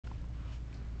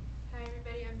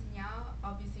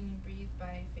be singing Breathe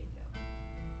by Faith Hill.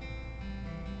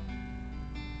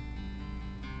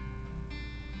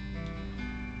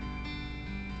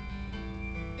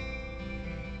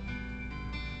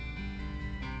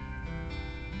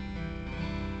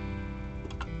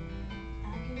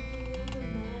 I can feel the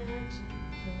magic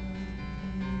flowing.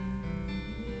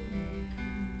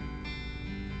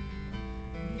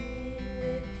 Being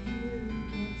with you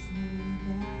gets me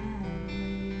that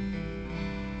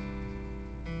way.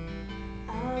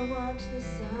 I watch the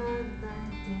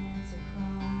sunlight dance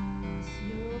across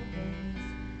your face,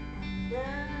 and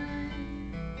I'm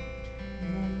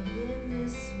never been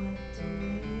this swept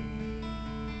away.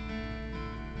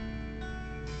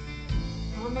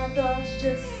 All my thoughts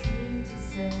just seem to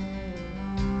sail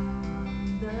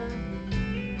on the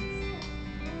breeze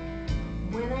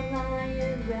when I'm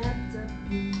lying wrapped up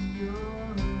in your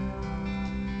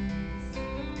arms.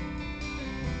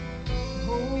 The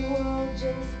whole world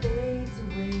just